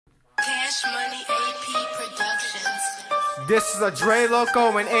This is a Dre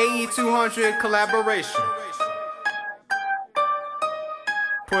Loco and AE200 collaboration.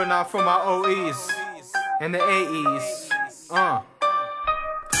 Putting out for my OEs and the AEs.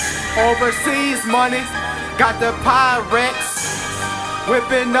 Overseas money, got the Pyrex.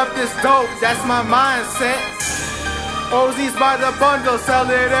 Whipping up this dope, that's my mindset. OZs by the bundle, sell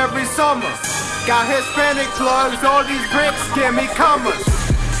it every summer. Got Hispanic plugs, all these bricks give me commas.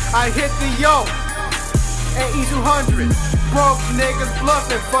 I hit the yo, AE200. Broke niggas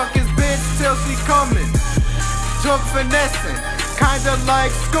bluffing, fuck his bitch till she coming. Joke finessing, kinda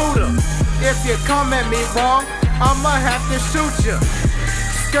like Scooter. If you come at me wrong, I'ma have to shoot ya.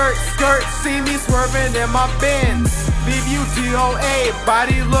 Skirt, skirt, see me swerving in my Benz. Leave you DOA,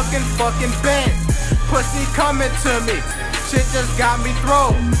 body looking fucking bent. Pussy coming to me, shit just got me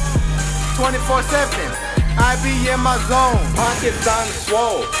thrown. 24/7, I be in my zone. Pockets on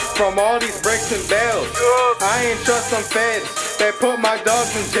swole from all these bricks and bells. I ain't trust some feds, they put my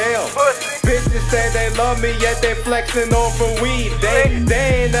dogs in jail. Bitches say they love me, yet they flexing over weed. They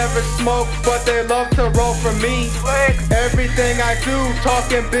ain't never smoked, but they love to roll for me. Everything I do,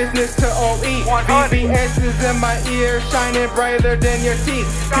 talking business to OE. BBS is in my ear, shining brighter than your teeth.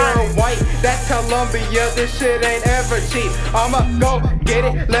 Pure white, that's Columbia, this shit ain't ever cheap. I'ma go get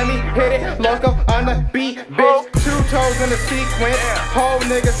it, let me hit it, loco on the beat, bitch. 2 toes in the sequence, whole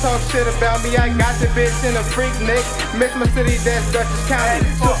niggas talk shit about me. I got the bitch in a freak nick. Miss my city, that's Dutchess County.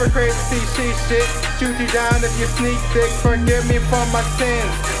 Super crazy shit. Shoot you down if you sneak dick. Forgive me for my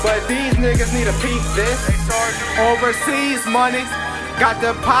sins, but these niggas need to peep this. Overseas money, got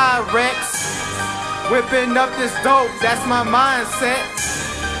the Pyrex. Whipping up this dope, that's my mindset.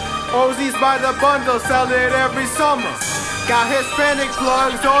 OZs by the bundle, sell it every summer. Got Hispanic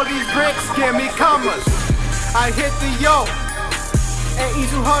plugs, all these bricks give me commas. I hit the yo,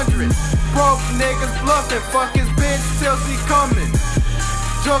 AE200. Broke niggas bluffing, fuck his bitch till she coming.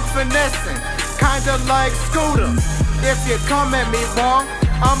 Joke finessing, kinda like Scooter. If you come at me wrong,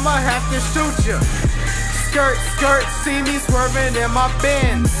 I'ma have to shoot ya. Skirt, skirt, see me swerving in my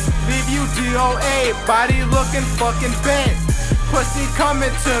Benz. Leave you DOA, body looking fucking bent. Pussy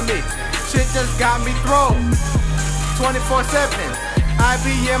coming to me, shit just got me thrown. 24/7, I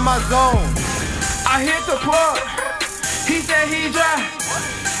be in my zone. I hit the plug, he said he dry.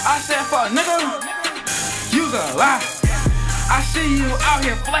 I said fuck nigga, you's a lie. I see you out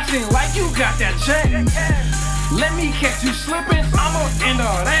here flexing like you got that check. Let me catch you slipping, I'ma end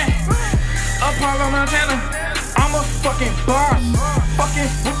all that. Up all on Montana, I'm a fucking boss. Fucking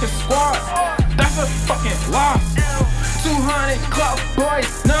with the squad, that's a fucking loss. 200 club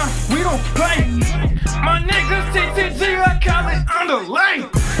boys, nah, we don't play. My niggas TTG, I call it underlay.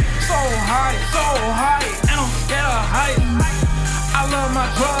 So high, and I'm scared of height. I love my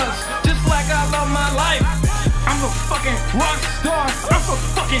drugs, just like I love my life. I'm a fucking rock star, I'm so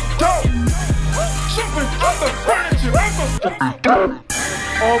fucking dope. Jumping off the furniture, I'm so fucking dope.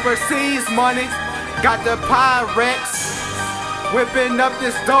 Overseas money, got the Pyrex. Whipping up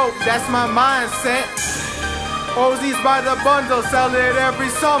this dope, that's my mindset. OZs by the bundle, sell it every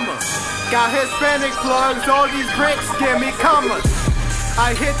summer. Got Hispanic plugs, all these bricks give me commas.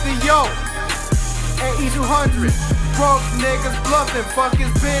 I hit the yo, AE200. Broke niggas bluffing, fuck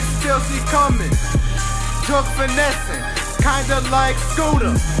his bitch till she coming. Joke finessing, kinda like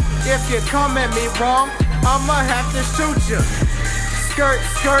Scooter. If you come at me wrong, I'ma have to shoot ya. Skirt,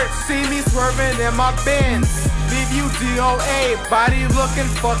 skirt, see me swerving in my Benz. Leave you DOA, body looking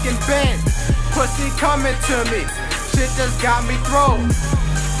fucking bent. Pussy coming to me, shit just got me thrown.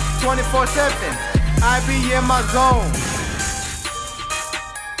 24/7, I be in my zone.